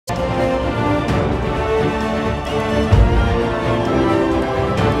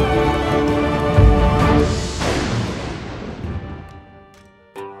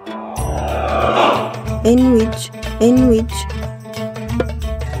in which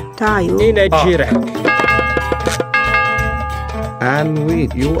tayo inajirek and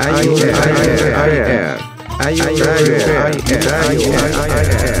with you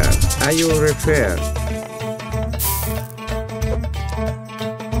refer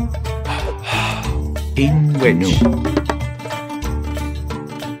in which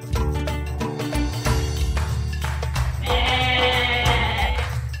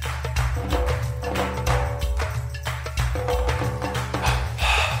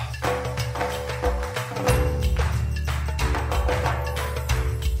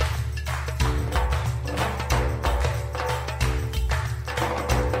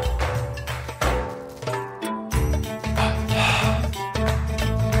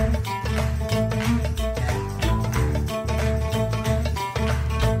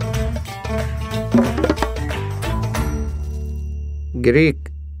Greek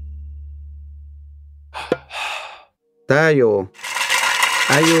tayo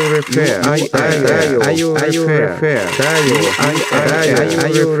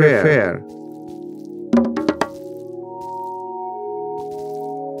refer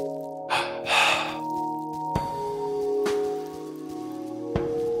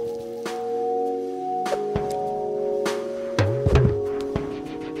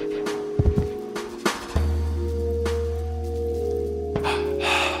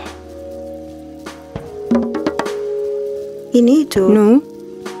inito no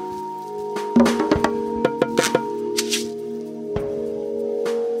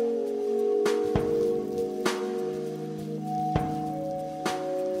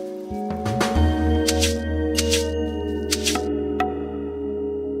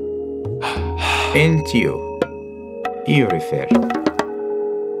into you refer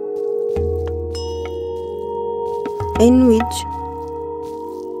in which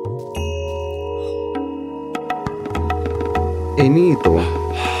inito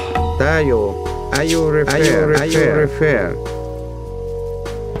tayo refer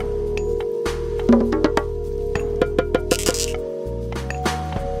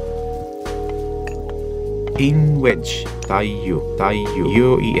in which tayo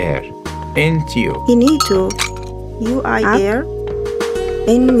UER into inito UIR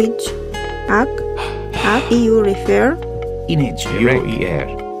in which ak you refer image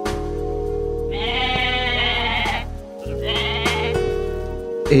UER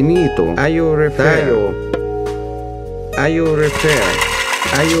inito refer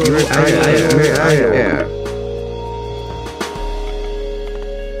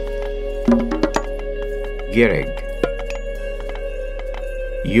Gereg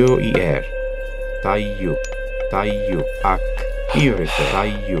UER tayo ak you refer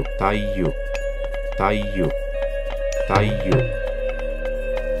tayo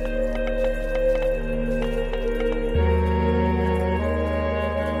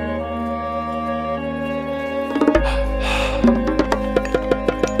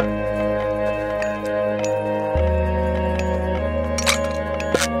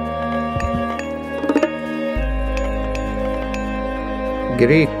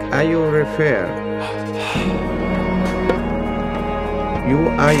Greek refer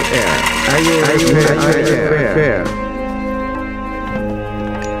refer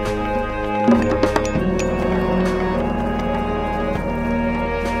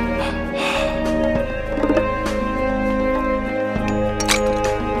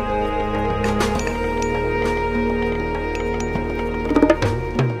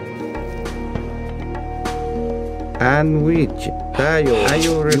and which tayo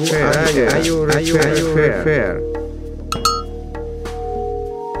refer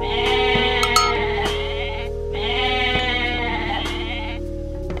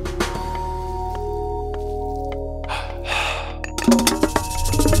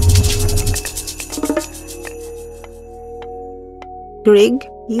Greg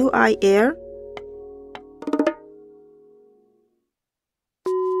UIR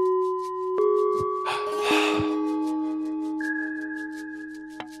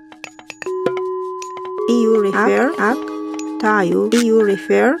you refer ak tayo you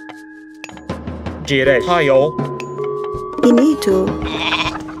refer jirek tayo inito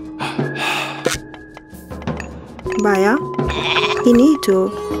baya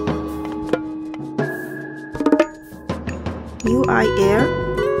inito UIR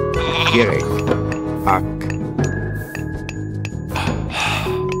Gereg ak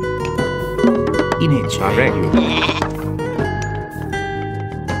image regular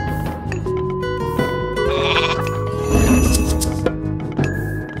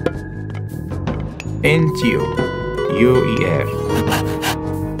into UER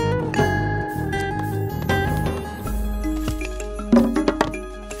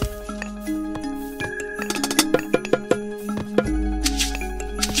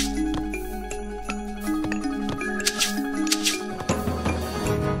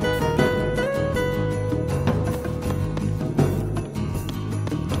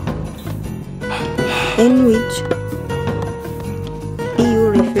in which you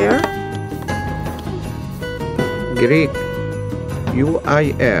refer. Greek.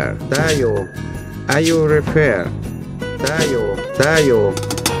 UIR. Tayo. You refer. Tayo. Tayo.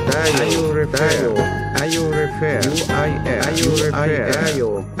 Tayo. You refer. You refer. UIR. You refer.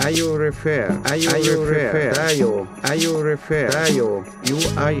 Tayo. You refer. You refer. Tayo. You refer. Tayo.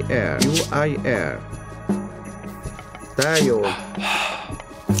 UIR. UIR. Tayo.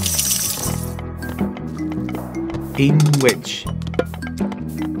 In which.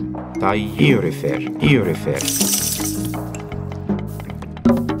 You refer. You refer.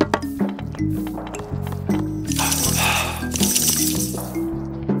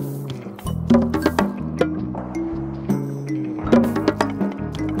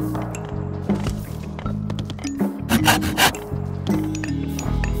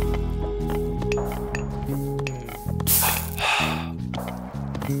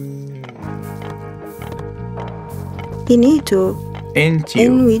 Into. Into.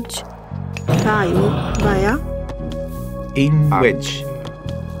 In which tayo via. In which.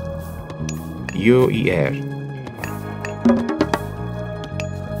 UER.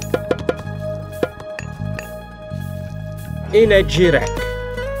 Inagirek.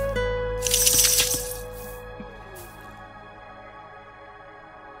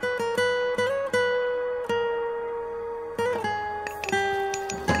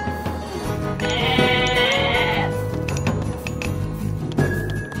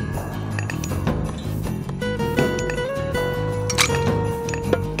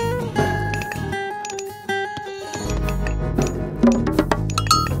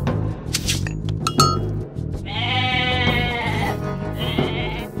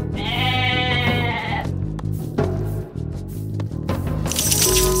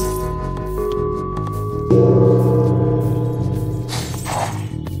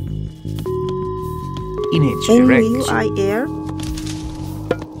 NUIR.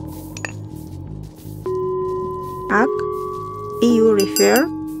 Ak. You refer.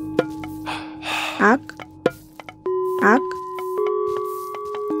 Ak. Ak.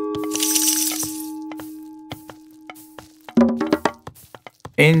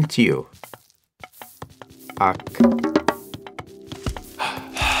 Into. Ak.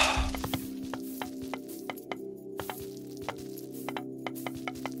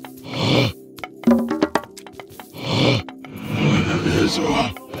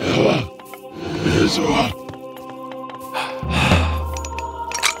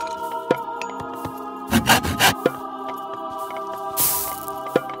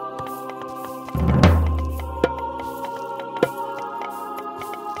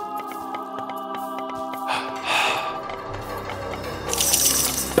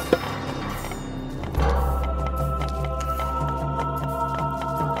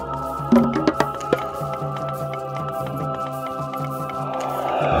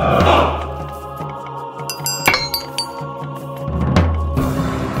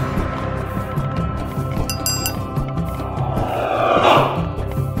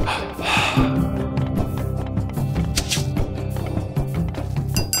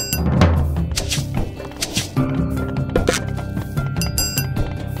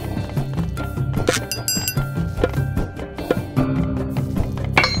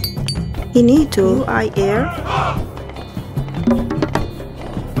 Into UIR.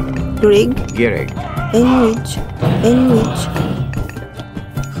 Rig. Gereg. In which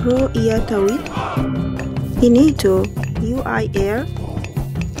Kroiatawit. Into UIR.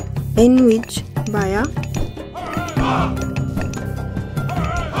 In which via.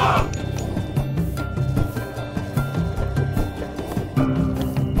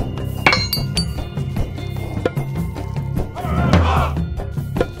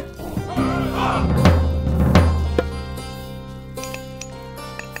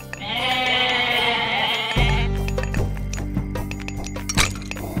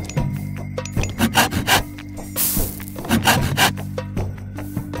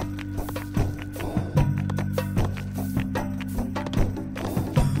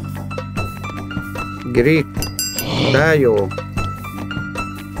 Greek. Tayo.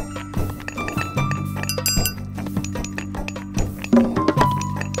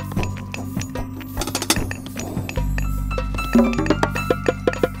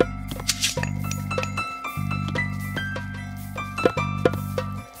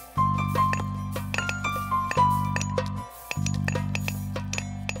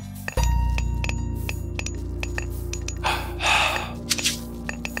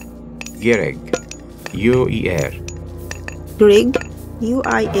 Gereg. UER. Rig.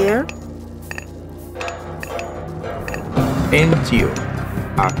 UIR. Into.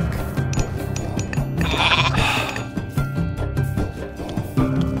 Ak.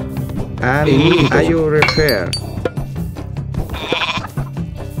 And are you repair?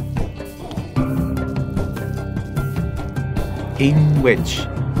 In which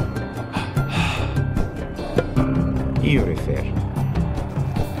you refer.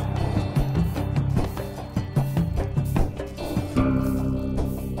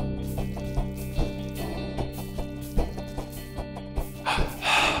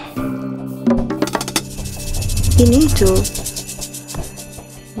 Finito.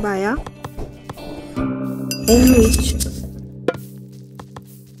 Via. In which.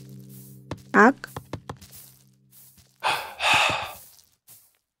 Ac.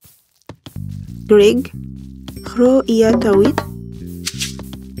 Greg. Χρο aleatorio.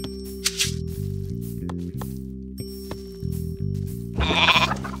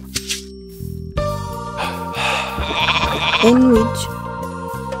 In which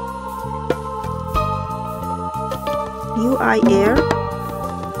you I air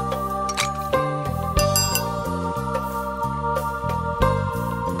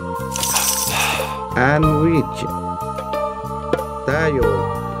and which tayo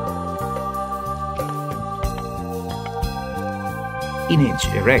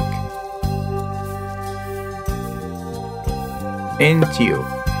Inage erect. Entio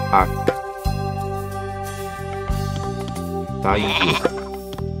ac tayo.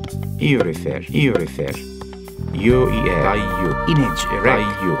 You refer. You refer. You tayo. Inage erect.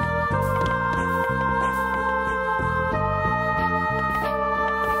 Tayo.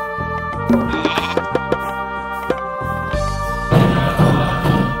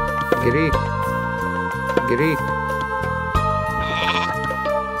 Greek Greek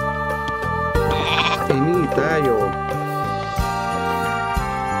ini tayo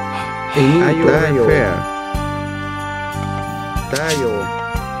repair tayo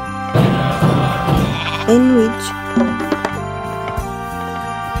in which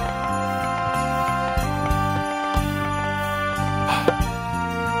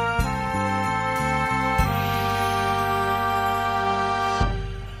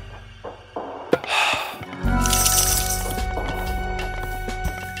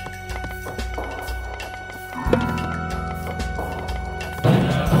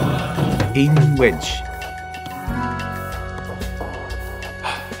In which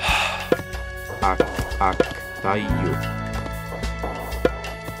ac tayo.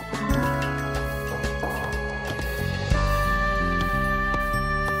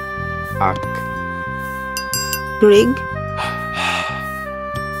 Ac Greg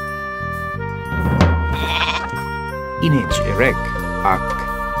inage erect. Ac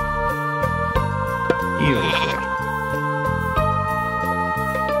you refer.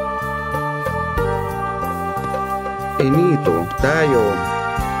 Inito tayo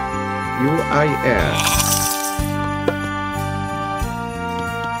UIR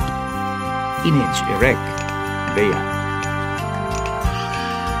Inage erect. There.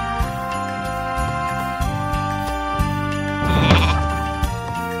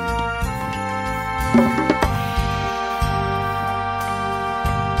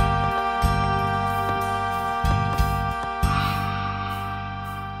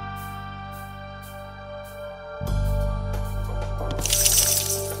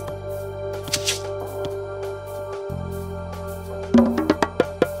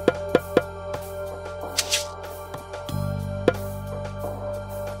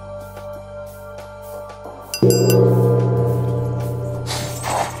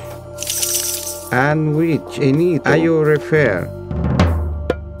 and which inito are you refer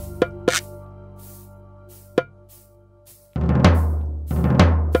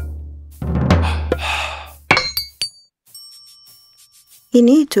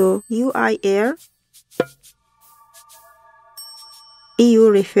Finito UIR EU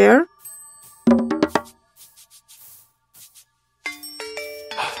refer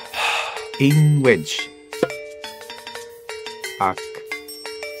In which ac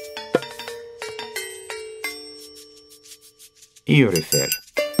you refer.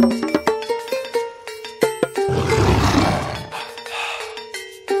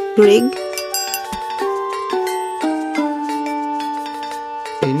 Greg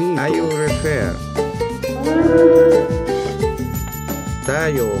inito are you refer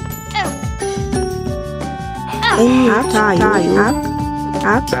tayo in tayo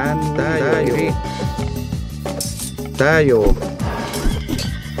ac and tayo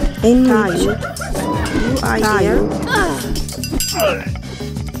in which UIR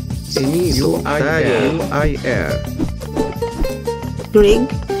inito tayo UIR Greg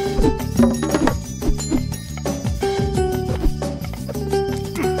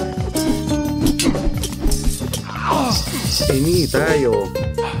ini tayo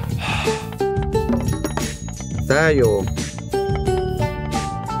tayo,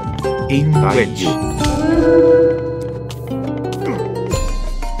 in which,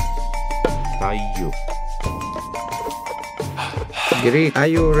 tayo, Greek, are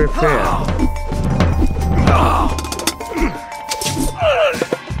you refer?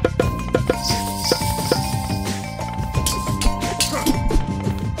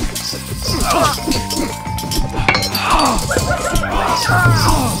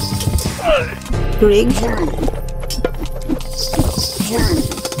 Rig.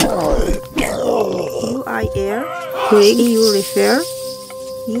 UIR. Rig. You refer.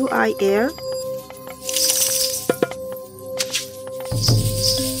 UIR.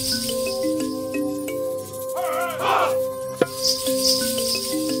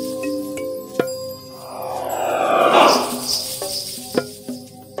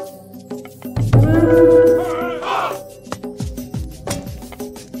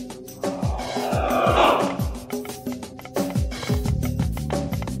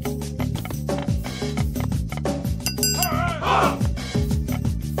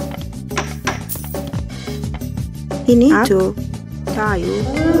 Finito. Tayo.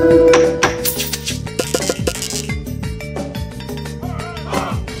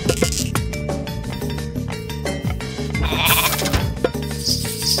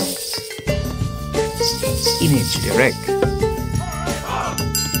 image direct,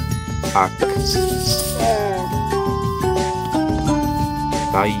 ak,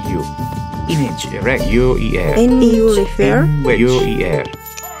 tayo, image direct, UER, And you refer. UER,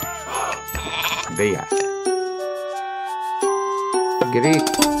 dia, Greek,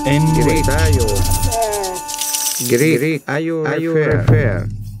 and Greek tayo. Greek, are you refer?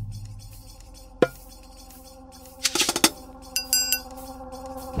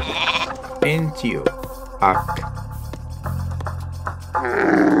 Entio, ak,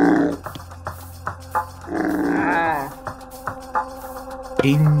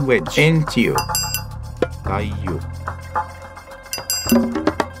 in wedge, entio, tayo,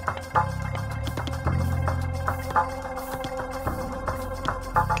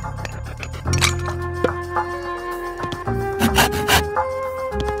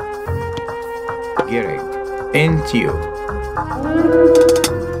 gereg, entio,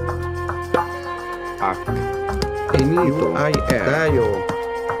 ak, Finito, tayo.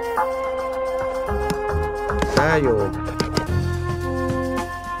 Tayo.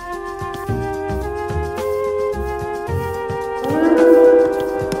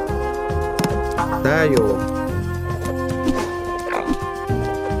 Tayo.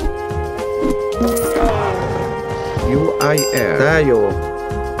 UIR. Tayo.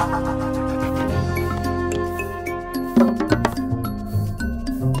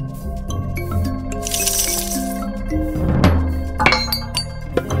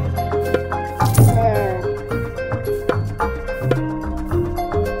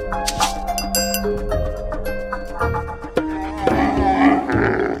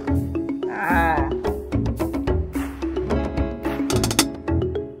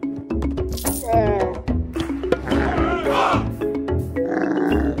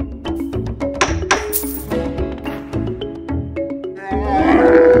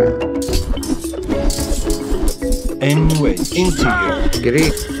 and wedge, integer,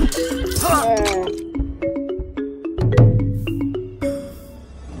 Greek.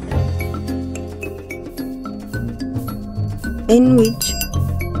 In which.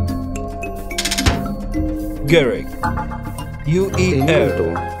 gereg, UER, Finito.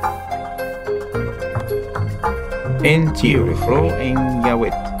 entio, refro, en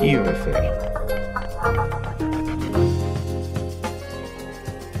yawet, refer,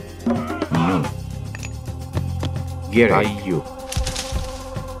 no, gereg, tayo,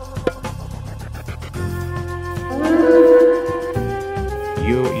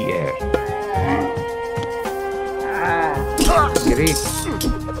 UER, Greek.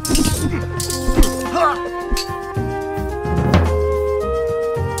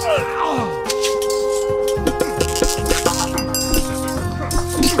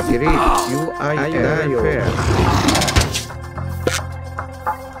 Greek. UIR.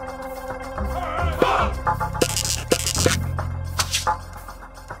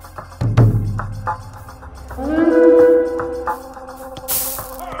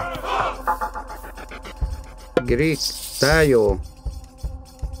 Greek. Tayo.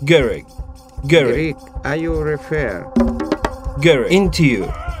 gereg, gereg, Greek. Are you refer? gereg, entio,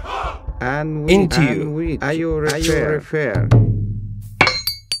 And Into. which. Are you refer?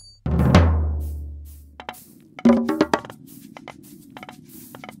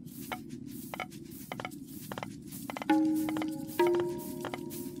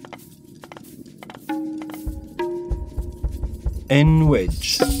 in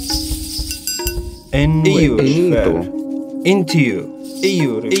which, in which, Enito. into you,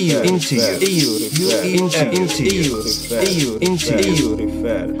 into you, into you, into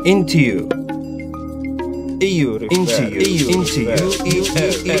you, into you, into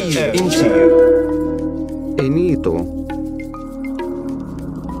you, into you. Enito.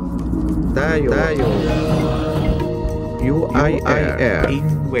 Tayo. UIR. In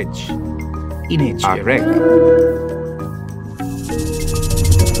which, initiate, Arek.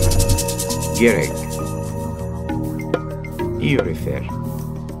 Gerek. refer,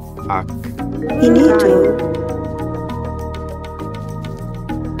 Ak. Inito.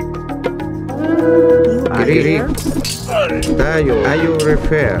 Gerik. Tayo. Ayo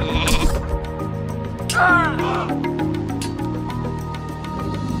refer.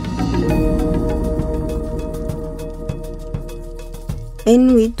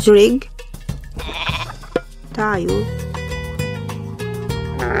 In which rig tayo.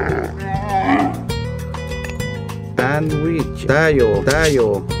 And which.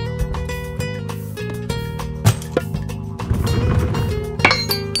 Tayo.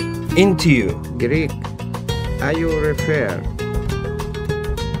 into you, Greek. Ayo refer.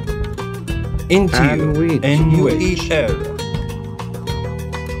 into And you, which. in which,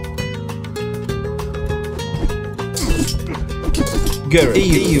 Gerrit,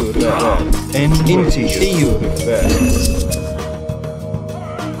 and into you,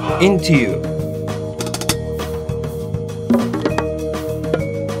 into you,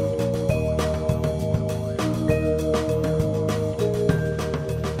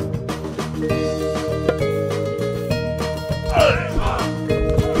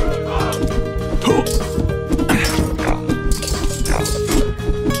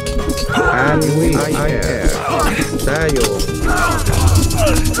 And which. Tayo.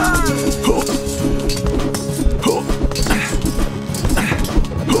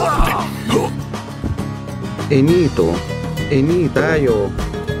 Enito. Tayo.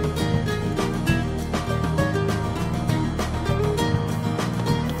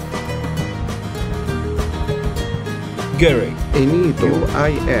 Gerrit, Enito.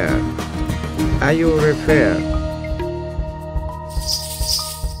 UIR. Ayo refer.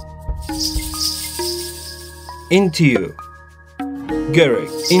 into you, Gerrit,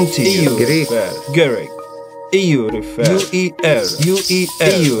 into you, Greek. Gerrit, EU refer, UER,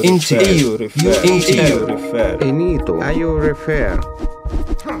 into you, refer, Enito. Ayo refer.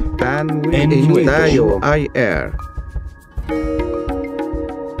 And which. And which. Tayo. IR.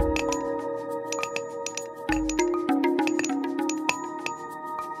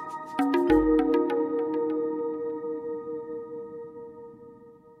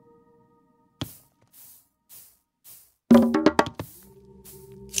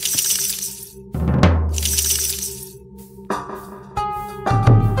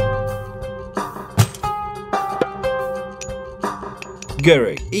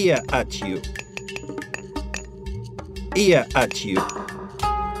 Gerrit, ear at you,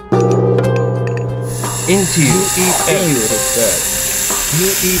 into you, EU refer,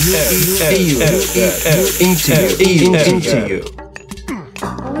 into you.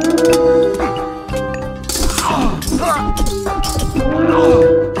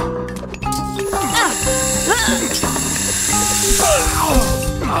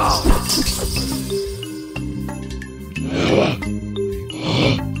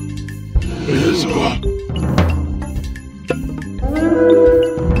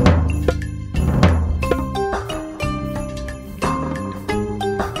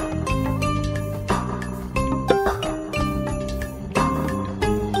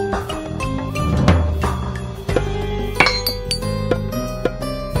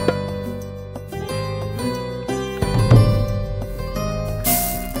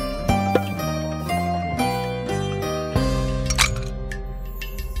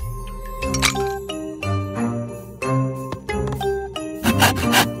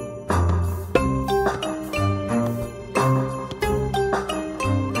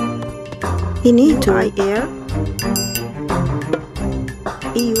 Inito. IR.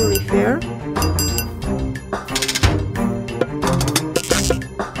 EU refer.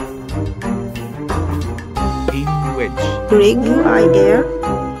 In which, Rig. UIR.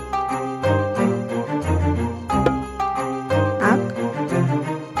 Ak.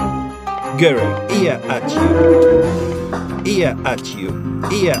 Gerrit, ear at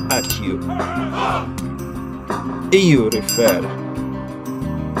you, EU refer,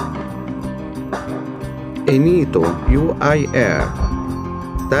 Enito. UIR.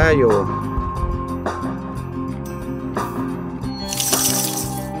 Tayo.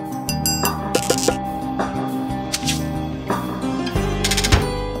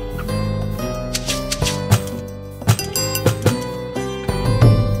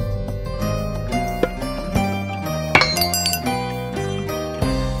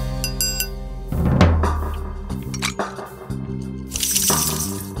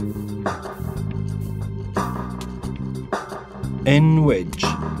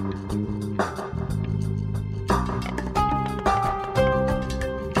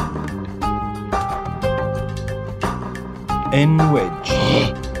 En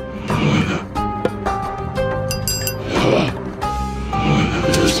wedge.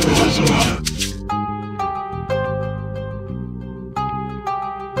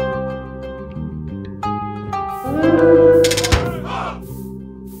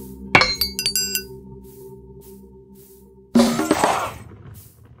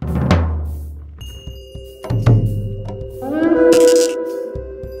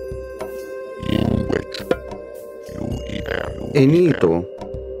 Enito.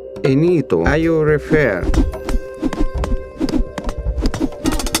 Enito. I you refer.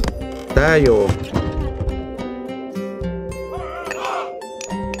 Tayo.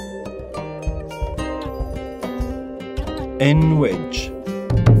 En wedge.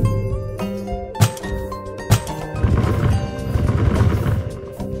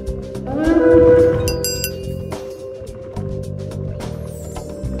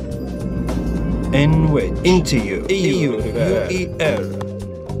 En wedge. Into you. U-E-R.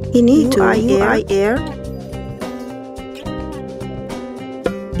 Into I air.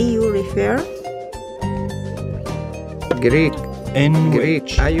 EU refer. Greek. En Greek.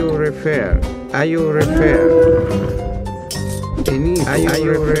 wedge. I you refer. I you refer. Enito. I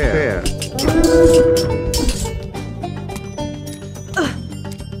you refer.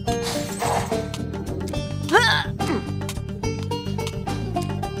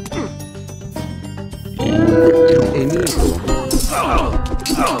 Enito.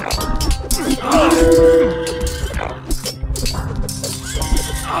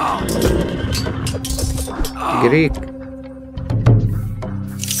 Greek.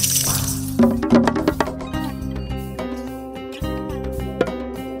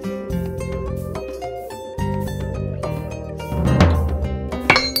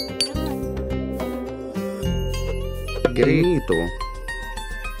 Enito.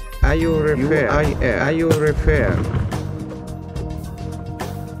 I you refer. I you refer.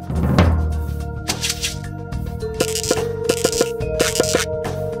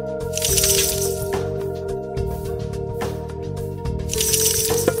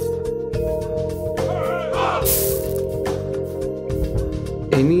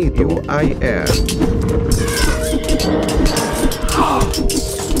 Enito. I air.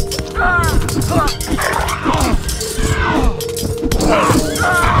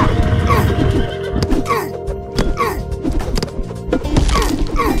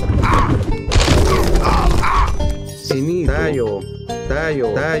 Enito.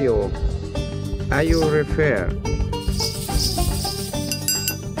 Tayo. I you refer.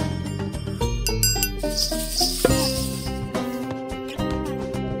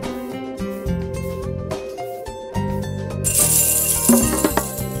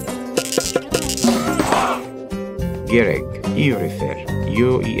 Gerek, you refer,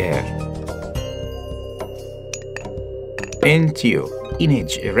 UER. Entio,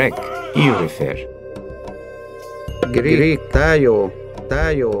 image rec, you refer. Greek. Tayo.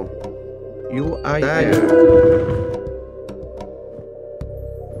 UIR.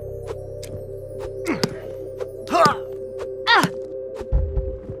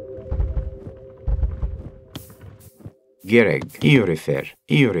 Gerek, you refer.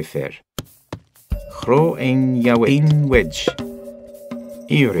 Gro en Yahweh in wedge.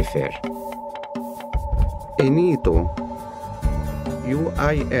 You refer. Enito.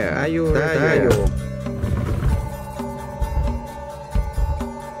 UIR. I you refer.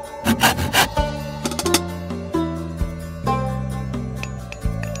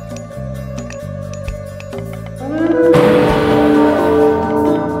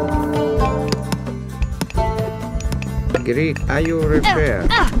 Greek. I you refer.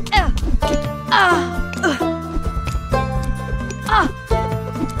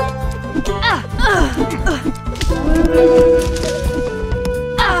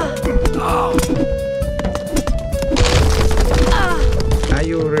 I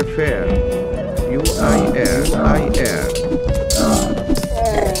you refer. UIR.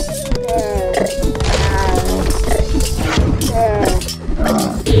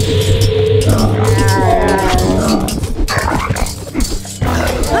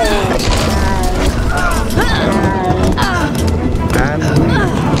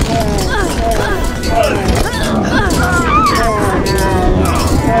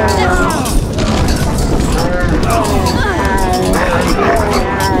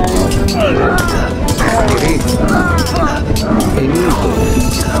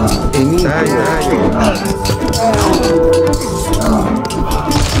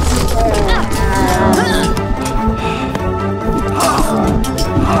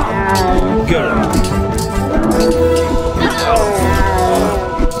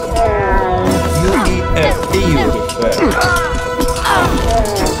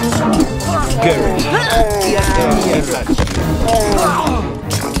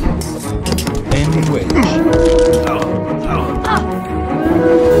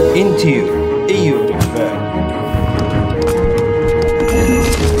 Into. EU refer.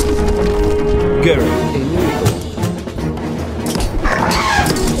 Gary.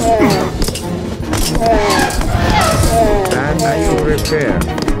 And are you repair?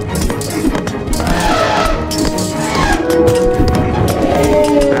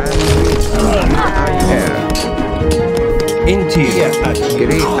 Into.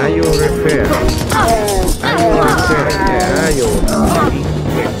 Greek, are you repair? Are you repair? Are you?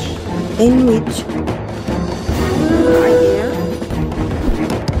 In which I hear.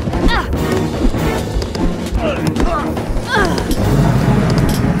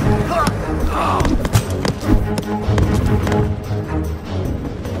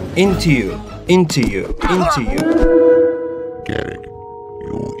 Into you. Into you. Into you. Getting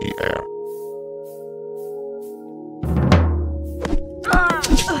UER.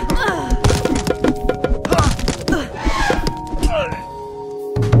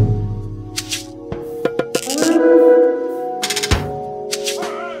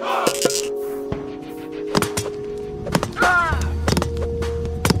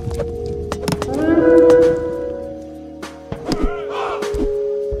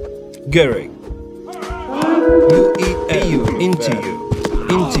 Gary. UEU. Into you.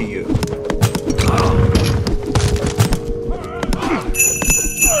 Into you.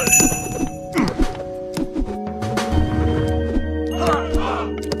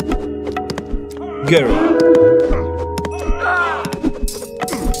 Gary.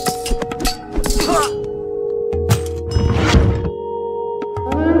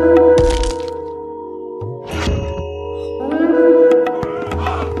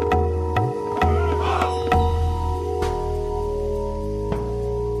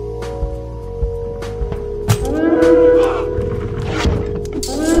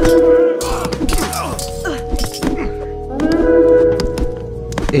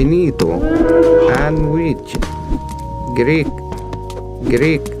 Enito. And which? Greek.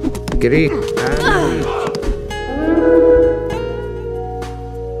 Greek. Greek. And which?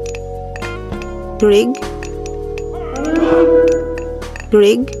 Grig.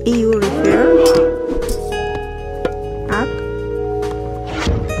 Grig, EU refer. Ak.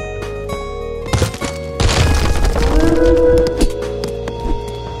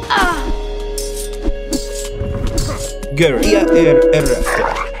 Gary.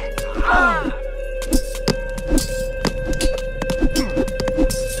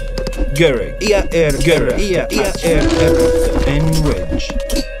 Gary. Gary. And wedge.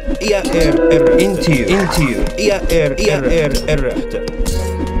 Into you. Into you.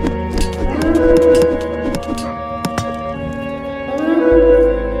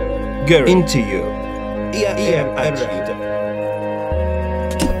 Gary. Into you.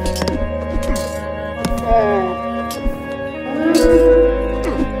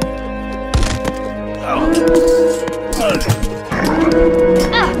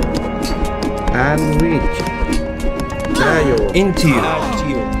 And which? Dayo. Into you.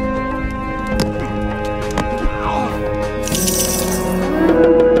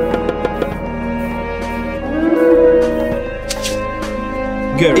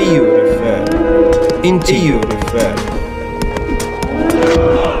 Gary. EU refer. Into you refer.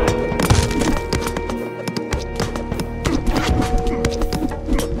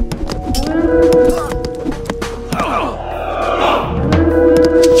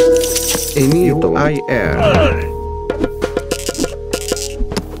 Enito. IR.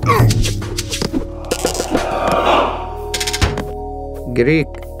 Greek.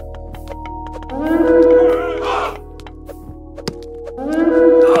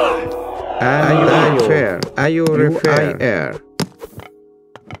 And fair. Are you refer?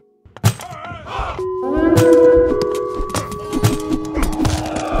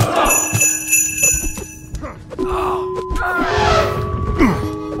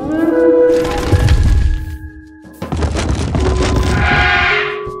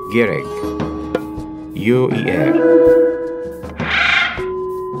 Gereg. UER.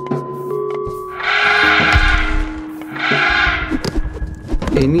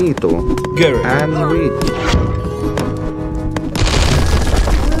 Enito. Gary. And which?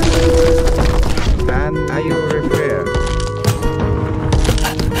 And are you refer?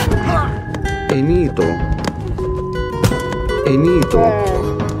 Enito. Enito.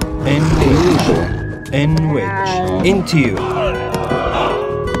 And Enito. and wedge. Into you.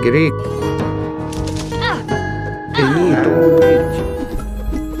 Greek. Enito.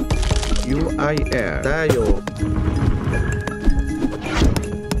 UIR. Tayo.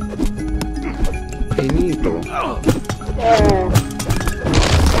 Enito.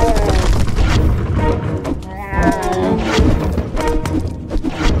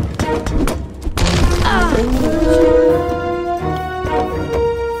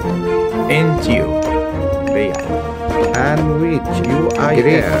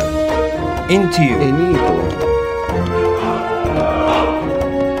 air. Into you. Finito.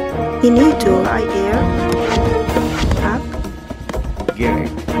 Finito. I air. Up.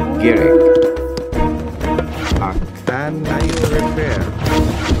 Gerek. Gerek. Ak. Tan tayo refer.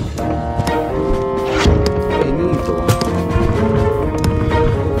 Finito.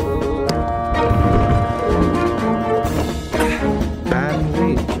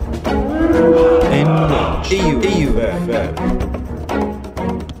 Sandwich. In which. EU. Fair.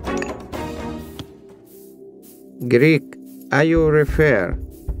 Greek. Ayo refer.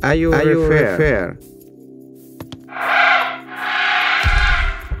 Ayo refer.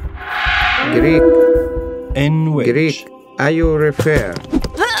 Greek. In which. Greek. Ayo refer.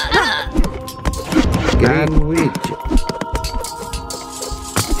 Sandwich.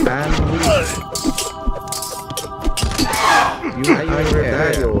 Sandwich. You ayo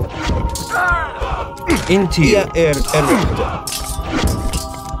refer. Into you. Air.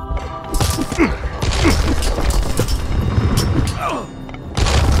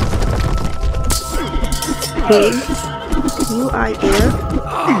 Pig. You I air.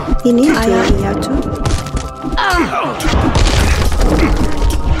 Finito. I aleatorio.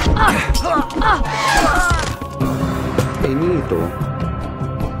 Finito.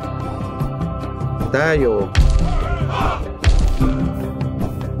 Tayo.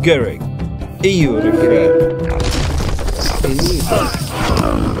 Gerek. EU. Refer. Finito.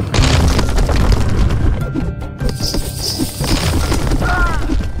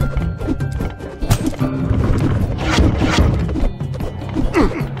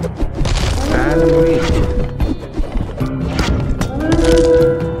 Sandwich.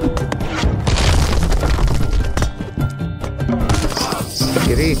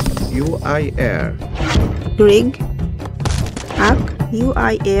 Greek. UIR. Rig. Up. You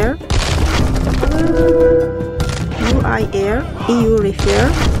I air. You I air. EU refer.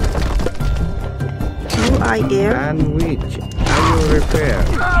 You I air. Sandwich. Ayo refer.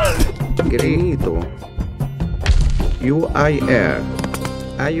 Finito. UIR.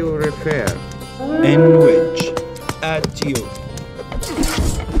 Ayo refer. In which. At you.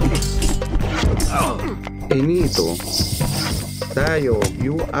 Finito. Tayo.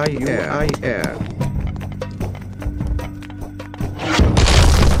 UIR.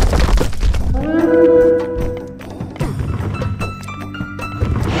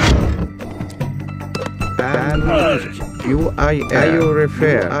 Sandwich. UIR. Ayo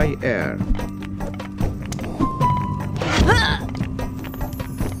refer. UIR.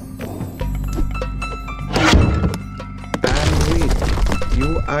 Sandwich.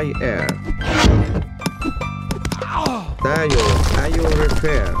 UIR. Tayo. Ayo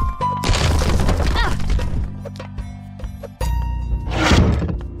refer.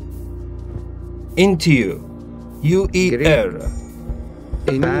 Into you. UER.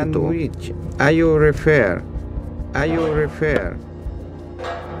 Sandwich. Ayo refer. Ayo refer.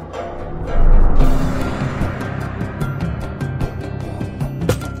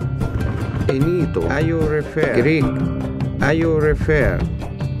 Finito. Ayo refer. Greek. Ayo refer.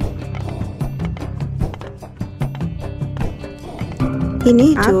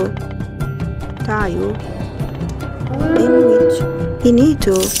 Finito. Tayo. In which.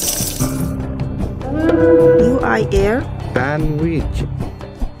 Finito. You I air. Sandwich.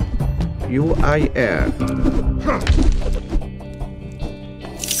 UIR.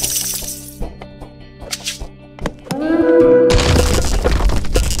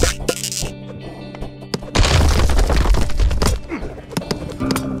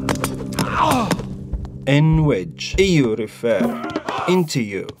 In which. EU refer. Into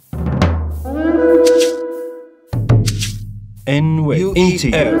you. In which. Into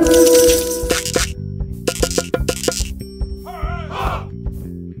you.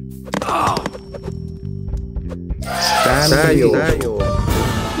 Tayo.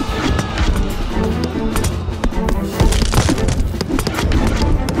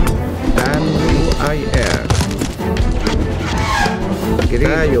 UIR.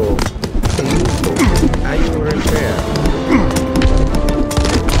 Tayo. Finito. Ayo refer.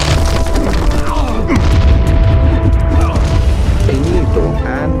 Finito.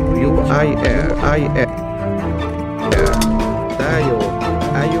 And UIR. Tayo.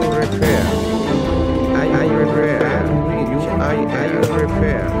 Ayo refer. Ayo refer. Ayo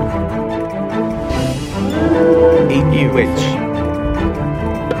refer. In which.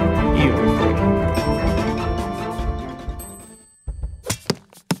 You refer.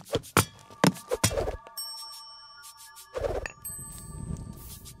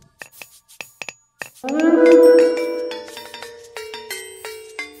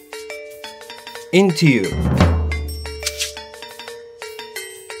 Into you.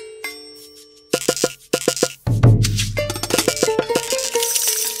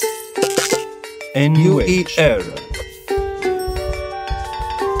 N-U-E-R.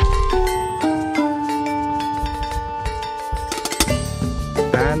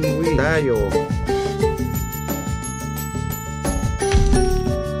 Sandwich. Tayo.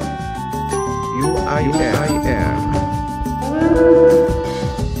 U-I-R.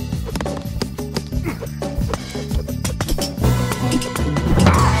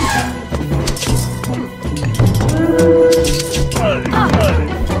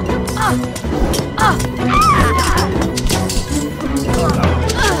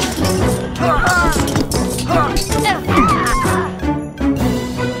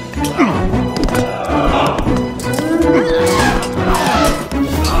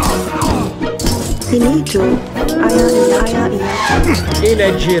 Finito.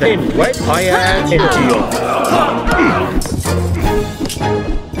 Inagire. In wet. Aleatorio.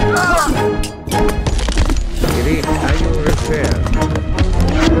 Greek. Are you repair?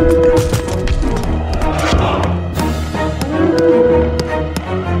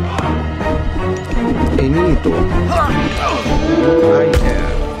 Finito.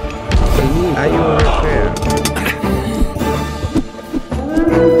 U-I-R. Finito. Are you repair?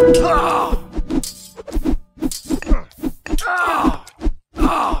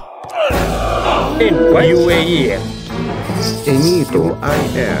 In wet. UAE. Finito.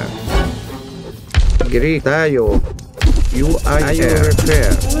 U-I-R. Greek. Tayo. U-I-R. Are you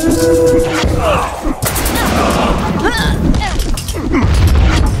repair?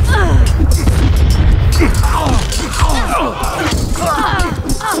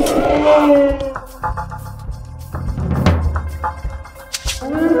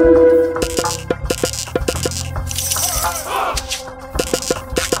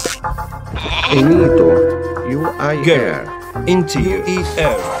 Finito. U-I-R. Garrick. Into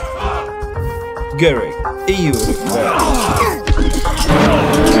U-E-R. Garrick. EU.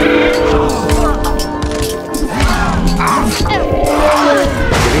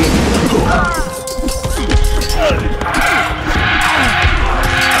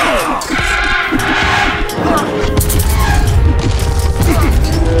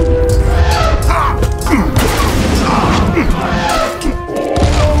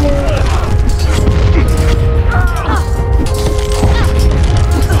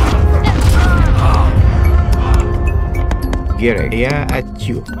 Garrick. Yeah, at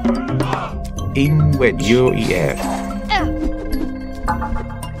you. In with U-E-R.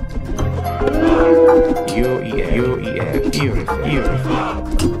 U-E-R. U-E-R.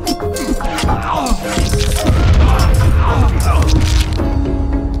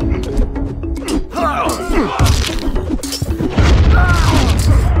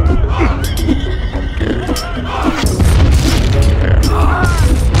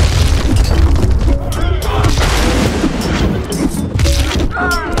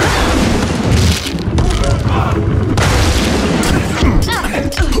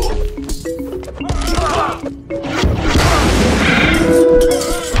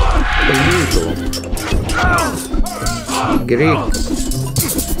 Greek.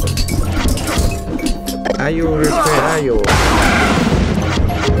 Are you repair? Are you?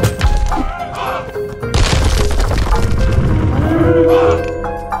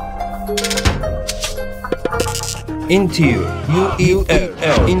 Into you.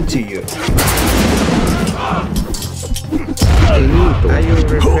 U-E-R. Into you. Finito. Are you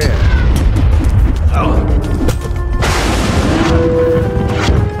repair?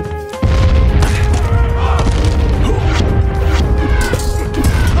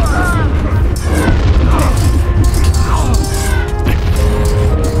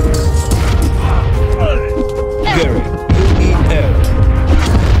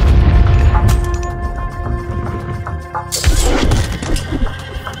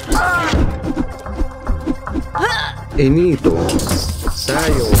 Finito.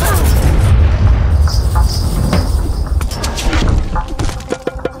 Tayo.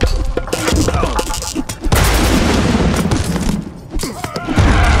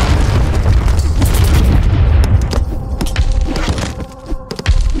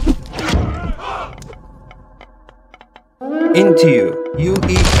 Into you.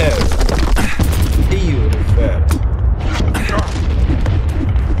 U-E-R. EU refer.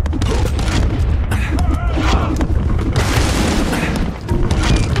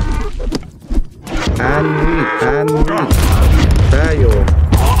 Sandwich. Tayo.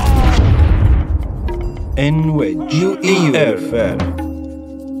 N-wedge. U-E-R. Refer.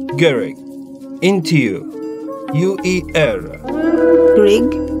 Garrick. Into you. U-E-R. Greg.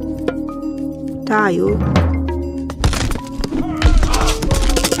 Tayo.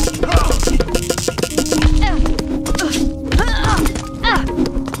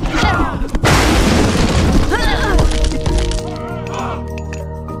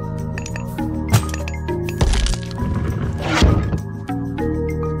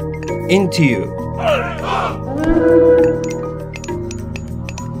 into you.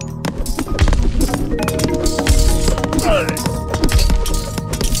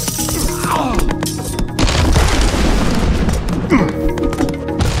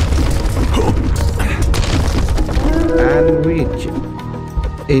 And which?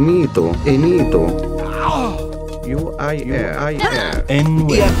 Enito. UIR. In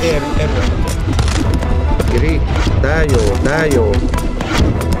which? Greek. Dayo.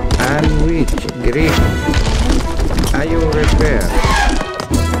 And which? Greek. Are you refer?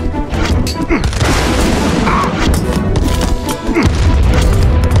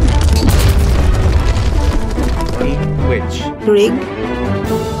 In which? Rig.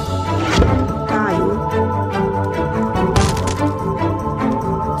 Tayo.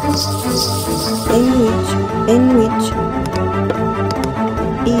 In which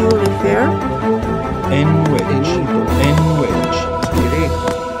you refer? In which? In which? Greek.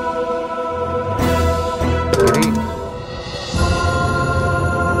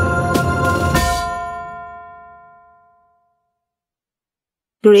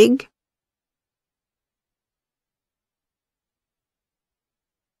 Rig.